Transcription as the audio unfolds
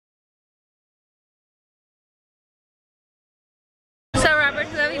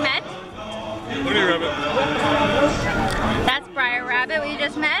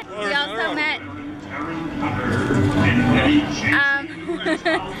just met. We also met. I'm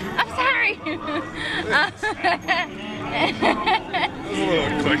sorry. That's a little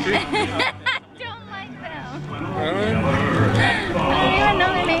clicky. I don't like them. I don't even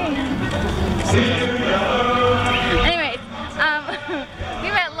know their names. Anyways, we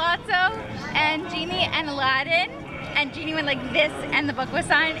met Lotso and Jeannie and Aladdin, and Jeannie went like this and the book was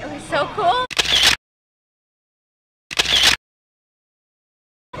signed. It was so cool.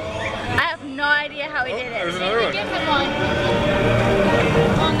 I have no idea how he did it. There's another one. Give him one.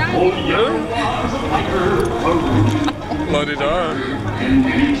 La-di-da.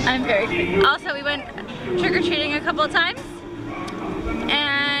 I'm very quick. Also, we went trick-or-treating a couple of times,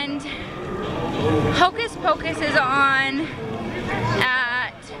 and Hocus Pocus is on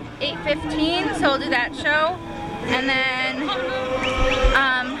at 8:15, so we'll do that show, and then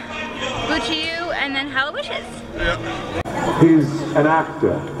Boochie U, and then Hallowishes. Yeah. He's an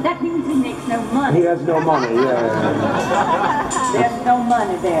actor. That means he makes no money. He has no money, yeah. There's no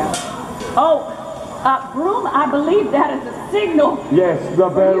money there. Oh, Broom, I believe that is a signal. Yes, the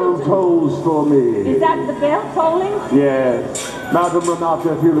bell tolls for me. Is that the bell tolling? Yes. Madam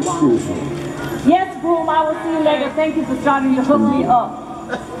Renata, if you'll excuse me. Yes, Broom, I will see you later. Thank you for starting to hook me up.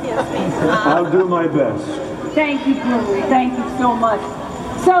 I'll do my best. Thank you, Broom. Thank you so much.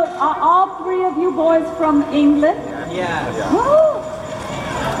 So, are all three of you boys from England? Yes.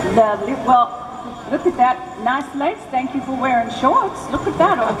 Woo! Lovely. Well, look at that. Nice lace. Thank you for wearing shorts. Look at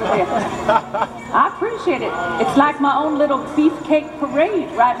that over there. I appreciate it. It's like my own little beefcake parade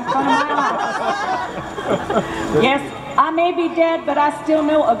right in front of my eyes. Yes, I may be dead, but I still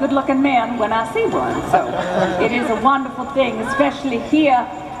know a good-looking man when I see one. So it is a wonderful thing, especially here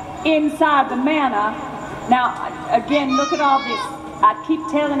inside the manor. Now, again, look at all this. I keep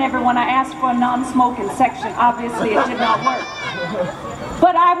telling everyone I asked for a non-smoking section. Obviously, it did not work.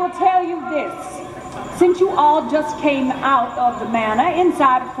 But I will tell you this. Since you all just came out of the manor,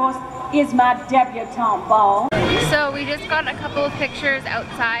 inside, of course, is my debutante ball. So we just got a couple of pictures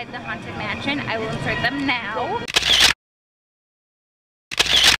outside the Haunted Mansion. I will insert them now.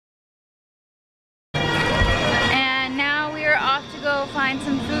 And now we are off to go find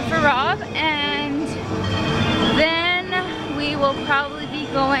some food for Rob, and then we will probably be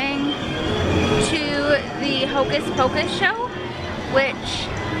going to the Hocus Pocus show, which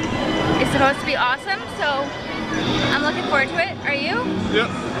is supposed to be awesome, so I'm looking forward to it. Are you? Yep.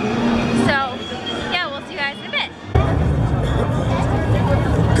 So, yeah, we'll see you guys in a bit.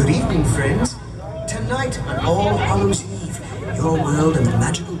 Good evening, friends. Tonight on All Hallows Eve, your world and the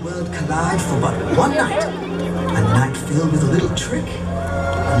magical world collide for but one night. A night filled with a little trick,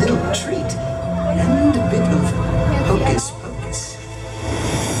 a little treat, and a bit of hocus pocus.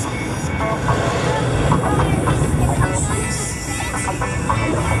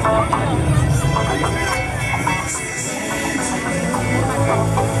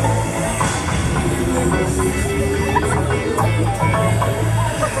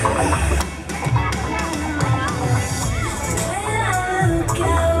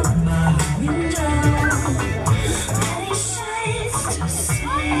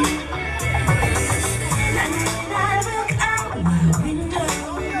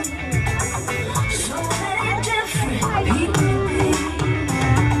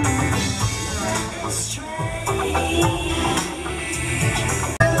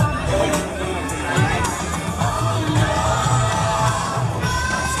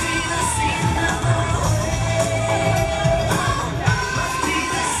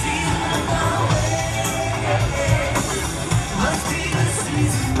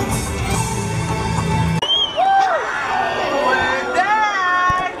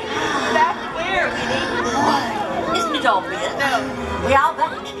 We are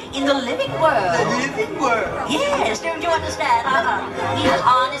back in the living world. The living world? Yes, don't you understand? We have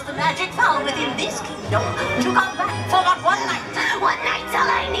harnessed the magic found within this kingdom to come back for but one night. One night's all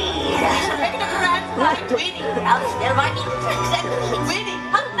I need. It's a regular grand night, Winnie. I'll spell my new tricks and Winnie.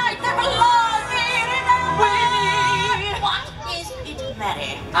 A night that belongs Winnie. What is it,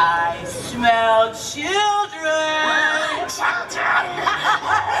 Mary? I smell children! Children!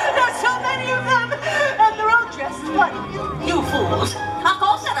 There's so many of them! And they're all dressed funny. You fools! Of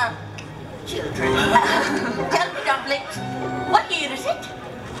course there are children. Tell me, dumplings, what year is it?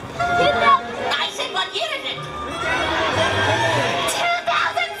 I said, what year is it?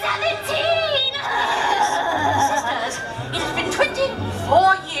 2017! Sisters, it has been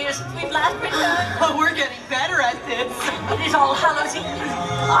 24 years since we've last returned. Oh, we're getting better at this. It is All Hallows Eve,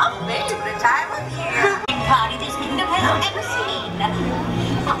 our favorite time of year. Big party this kingdom has ever seen.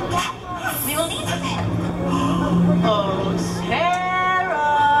 We will need some help. Oh, Sarah!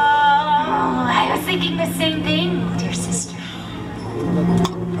 thinking the same thing, dear sister.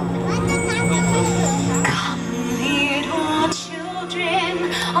 Come, little children,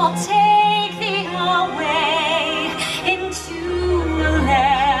 I'll take thee away into a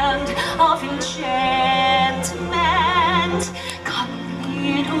land of enchantment. Come,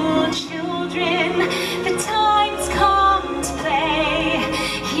 little children, the time's come to play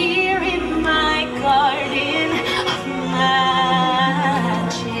here in my garden of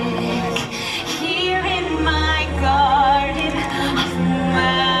magic. Here in my garden of magic.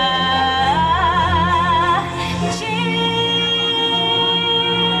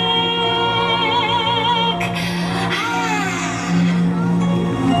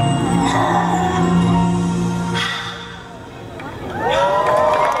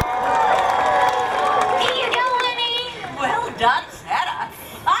 Here you go, Laine. Well done, Sarah.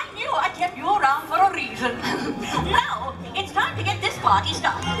 I knew I kept you around for a reason. Now, it's time to get this party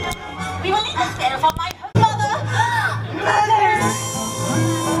started. We will need a spell for my mother.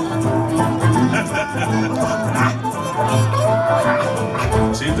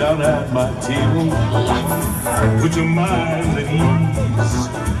 Sit down at my table. Put your mind at ease.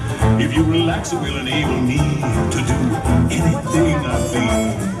 If you relax, it will enable me to do anything I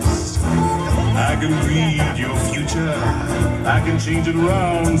please. I can read your future. I can change it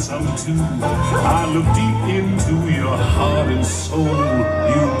around some too. I look deep into your heart and soul.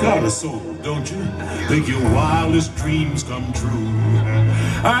 You got a soul, don't you? Think your wildest dreams come true.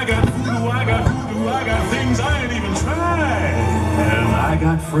 I got voodoo, I got hoodoo, I got things I ain't even tried. And I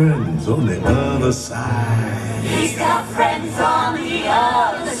got friends on the other side. He's got friends on the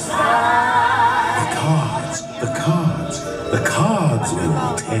other side. The cards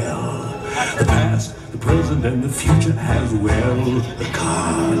will tell. The past, the present, and the future as well. The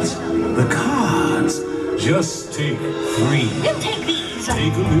cards. Just take 3. You take these.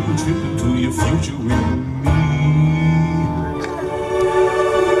 Take a little trip into your future with me.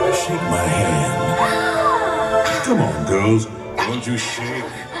 Shake my hand. Come on, girls. Won't you shake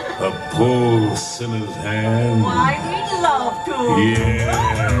a poor sinner's hand? Why, we'd love to.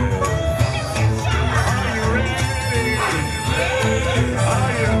 Yeah.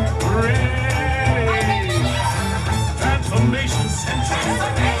 Are you ready? Transformation Central.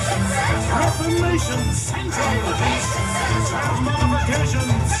 Reformation Central. Transmogrification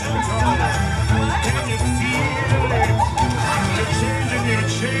Central. Can you feel it?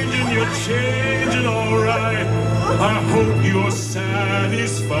 You're changing, all right. I hope you're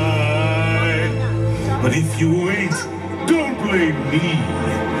satisfied. But if you ain't, don't blame me.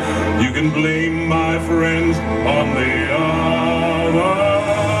 You can blame my friends on the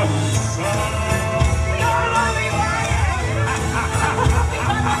other side.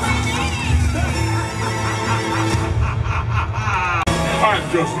 I'm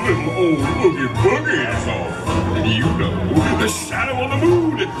just little old Oogie Boogie, is all. You know, the shadow on the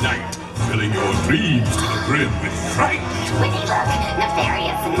moon at night, filling your dreams to the brim with fright. Witty look,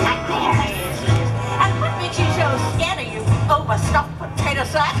 nefarious nightmares. And what makes you so scared of you overstuffed potato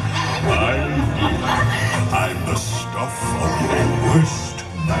sack? I'm the stuff of your worst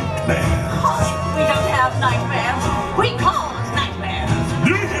nightmares. We don't have nightmares. We cause nightmares.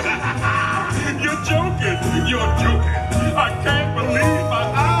 You're joking. I can't believe my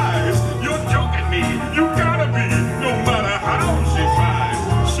eyes. You're joking me. You gotta be. No matter how she tries.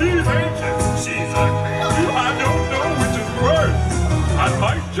 She's ancient. She's ugly. I don't know which is worse. I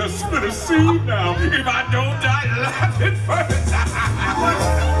might just split a seed now if I don't die laughing first.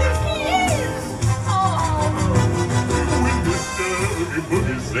 When Mr. Oogie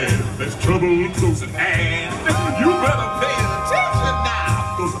Boogie says there's trouble close at hand, you better pay attention now,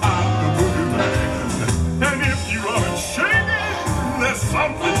 'cause I'm the boogeyman. And if you aren't shaking, there's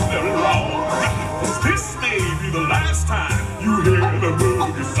something very wrong. 'Cause this may be the last time you hear the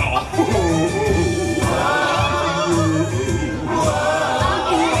boogie song.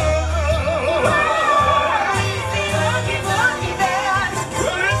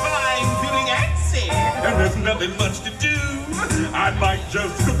 Nothing much to do. I might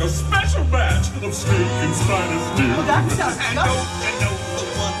just cook a special batch of steak and spider stew. Well, that sounds And good. don't you know the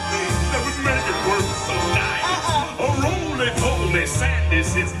one thing that would make it work so nice? A roly-poly sandy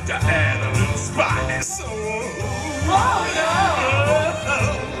sister to add a little spice. Oh,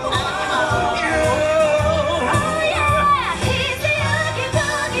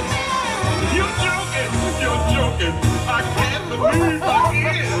 You're joking. I can't believe my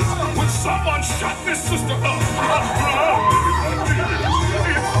ears. Would someone shut this sister up?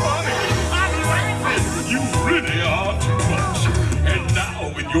 It's funny. I'm laughing. You really are too much. And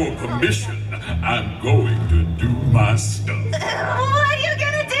now, with your permission, I'm going to do my stuff. What are you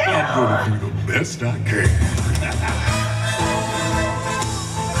gonna do? I'm going to do the best best I can.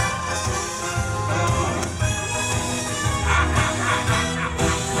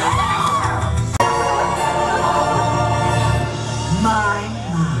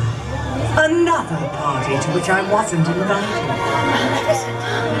 Another party to which I wasn't invited.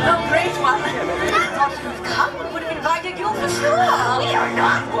 Oh, great one. I thought you'd come and would have invited you for sure. We are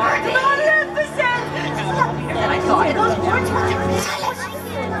not worthy. 100%. I thought those words were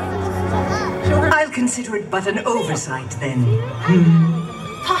I'll consider it but an oversight then.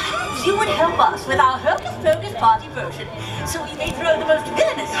 Perhaps you would help us with our Hocus Pocus party version, so we may throw the most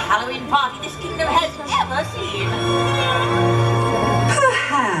villainous Halloween party this kingdom has ever seen.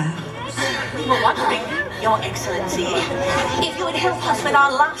 Perhaps. We were wondering, Your Excellency, if you would help us with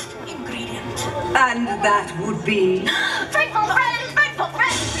our last ingredient. And that would be... Faithful friends! Faithful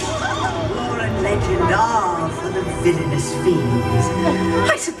friends! Lore and legend are for the villainous fiends.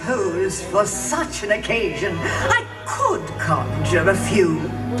 I suppose for such an occasion, I could conjure a few.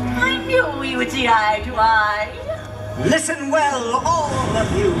 I knew we would see eye to eye. Listen well, all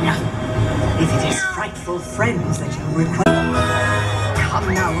of you. If it is frightful friends that you require...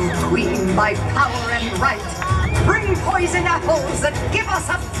 Come now, Queen, by power and right. Bring poison apples that give us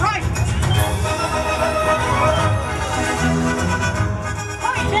a fright.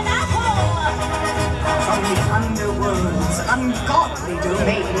 Poison apple! From the underworld's ungodly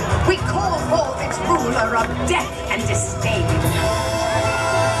domain, we call forth its ruler of death and disdain.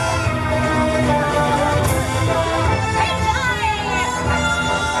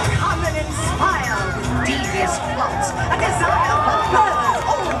 Come and inspire with devious plots, a desire for birds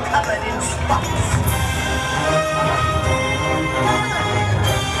all covered in spots.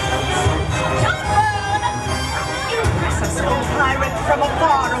 Impress us, O pirate, from a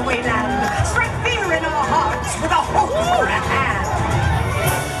faraway land. Spread fear in our hearts with a hope for a hand.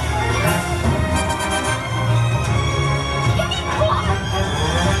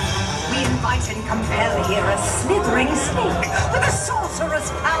 We invite and compel here a slithering snake with a sorcerer's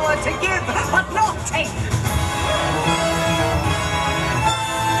power to give but not take.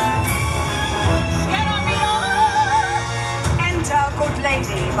 Enter, good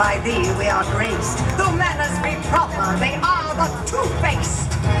lady, by thee we are graced. Though manners be proper, they are but two-faced.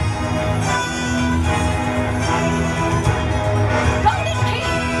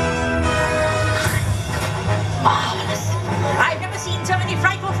 Marvelous! I've never seen so many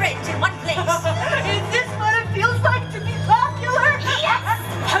frightful friends in one place. Is this what it feels like to be popular? Yes!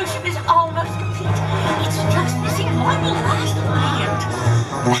 Potion is almost complete. It's just missing one last ingredient.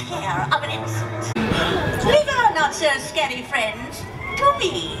 The hair of an innocent. Leave our not so scary friends to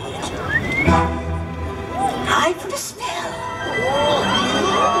me. I put a spell.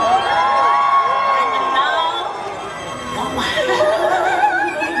 And now...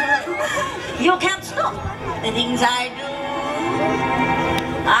 you can't stop the things I do.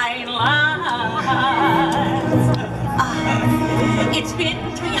 I love. It's been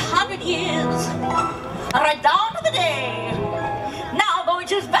 300 years, right down to the day. Now the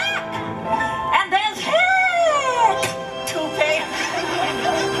witch is back, and there's heck to pay.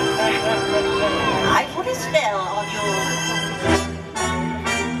 I put a spell on you,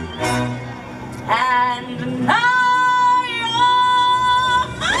 and now.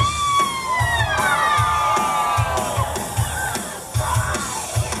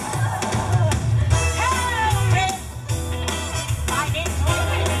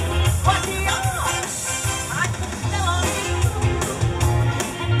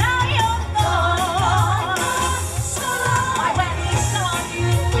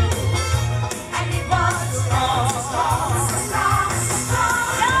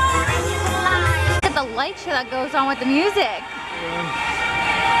 Light show that goes on with the music.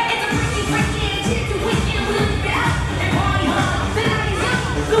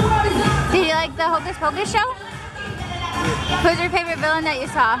 Did you like the Hocus Pocus show? Who's your favorite villain that you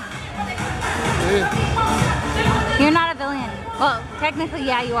saw? You're not a villain. Well, technically,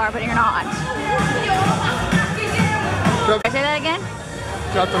 yeah, you are, but you're not. Say that again?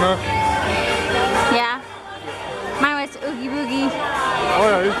 Captain Hook. Yeah. Mine was Oogie Boogie. Oh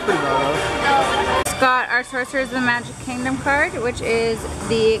yeah, he's pretty badass. Got our Sorcerers of the Magic Kingdom card, which is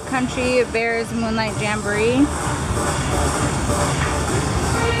the Country Bears Moonlight Jamboree.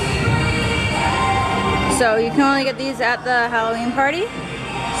 So you can only get these at the Halloween party.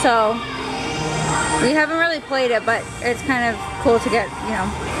 So we haven't really played it, but it's kind of cool to get, you know,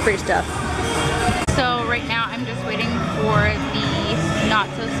 free stuff. So right now I'm just waiting for the not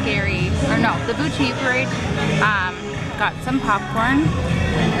so scary, or no, the Buccini parade. Got some popcorn.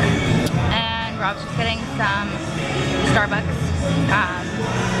 Rob's just getting some Starbucks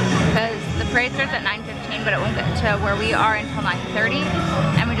because the parade starts at 9:15, but it won't get to where we are until 9:30.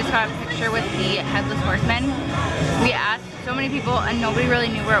 And we just got a picture with the Headless Horseman. We asked so many people and nobody really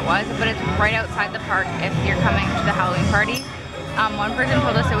knew where it was, but it's right outside the park if you're coming to the Halloween party. One person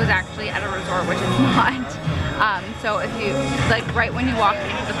told us it was actually at a resort, which it's not. So if you, like right when you walk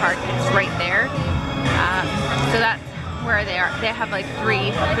into the park, it's right there. So that's where they are. They have like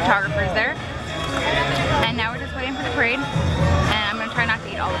 3 photographers there. And now we're just waiting for the parade. And I'm gonna try not to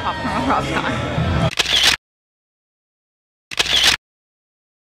eat all the popcorn while Rob's gone.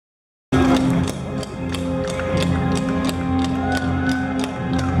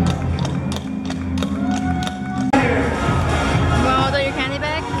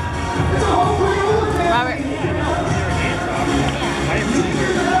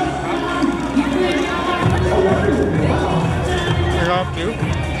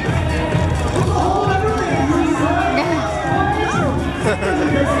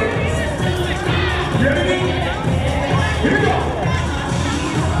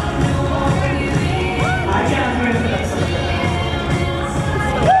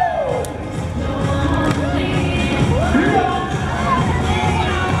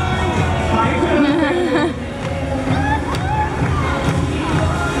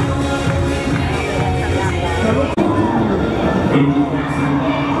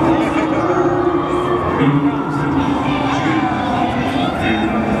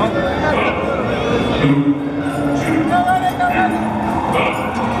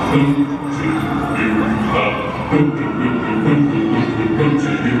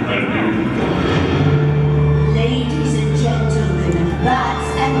 Ladies and gentlemen, rats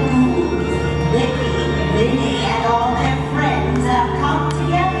and ghouls, Laine and all their friends have come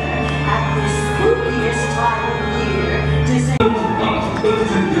together at the spookiest time of year to say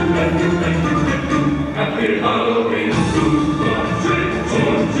Happy Halloween, trick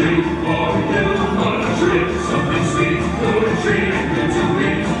or treat for you, trick something sweet for a treat to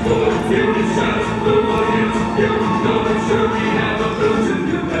eat for you, it's just for you, you know that surely have a food to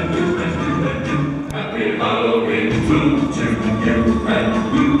do and do and do and do. Happy Halloween, food to you and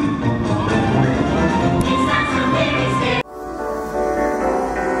you. It's not so very scary.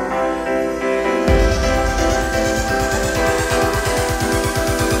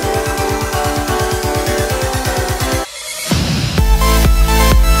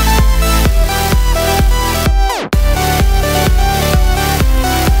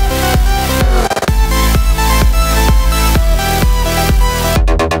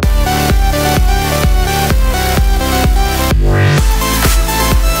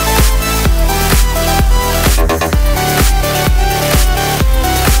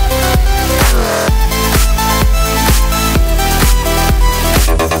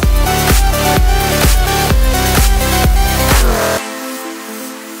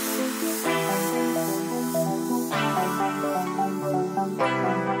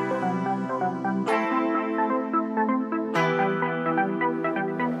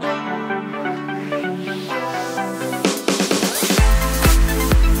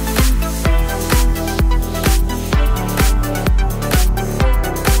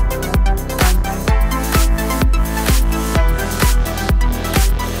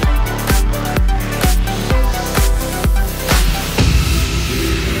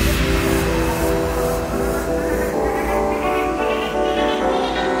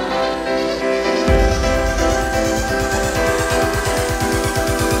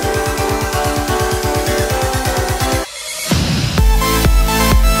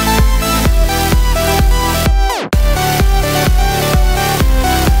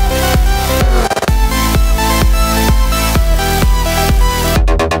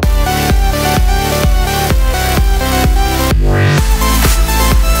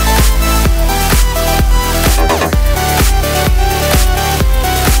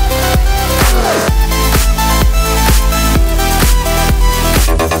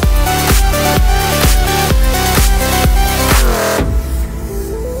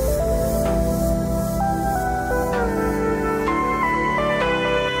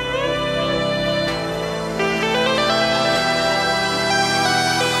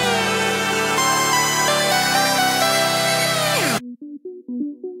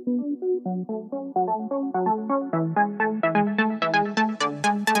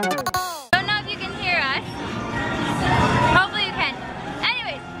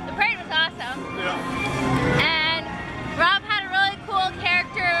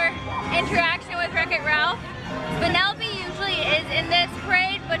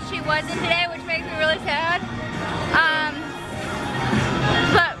 wasn't today, which makes me really sad.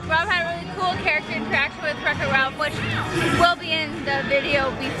 But Rob had a really cool character interaction with Wreck-It Ralph, which will be in the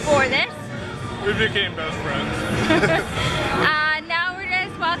video before this. We became best friends. Now we're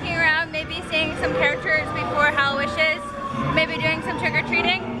just walking around, maybe seeing some characters before Hallowishes, maybe doing some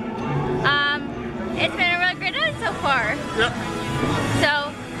trick-or-treating. It's been a really great night so far. Yep.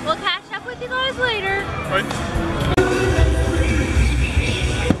 So we'll catch up with you guys later. Bye.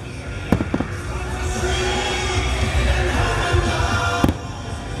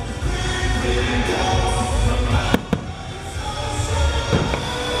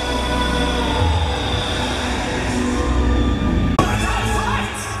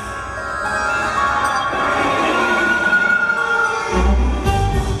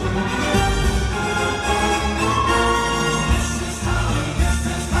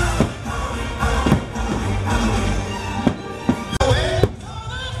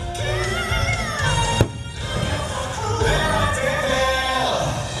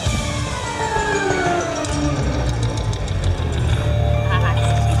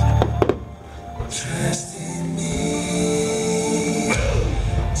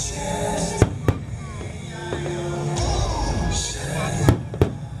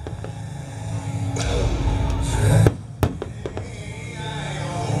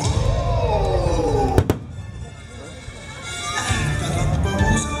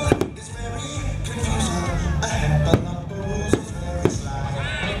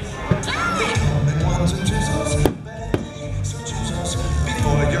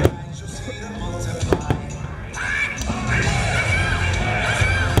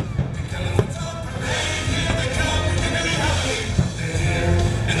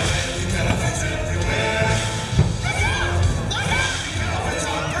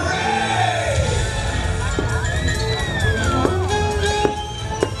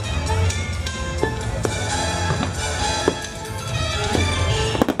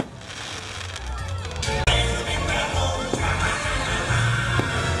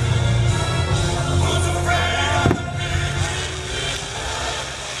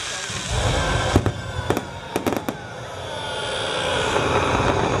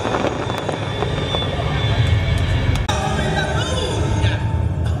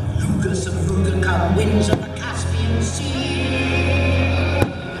 Winds of the Caspian Sea.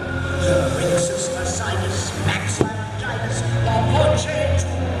 The Princess Mercedes, Max Laryngitis, the portrait to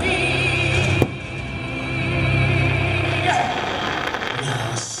be.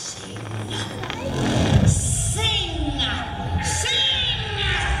 Now sing. Sing! Sing!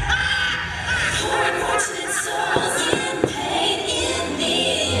 Unfortunate souls in pain in the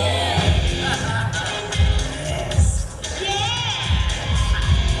end. Yes.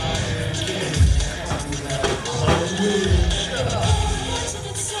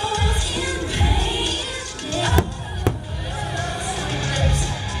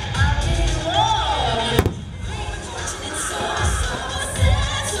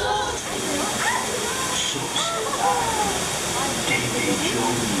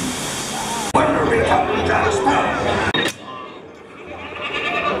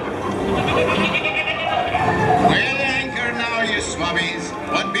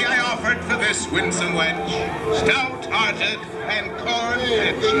 What be I offered for this winsome wench, stout-hearted and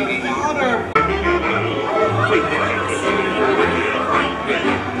corn-fed?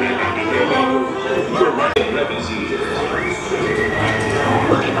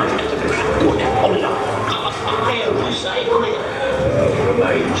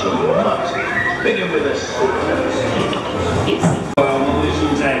 Begin with us. Well,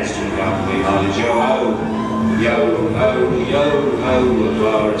 Muslim dance to the company, honey, yo-ho. Yo-ho, yo-ho, the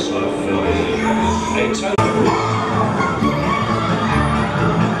chorus of Philly.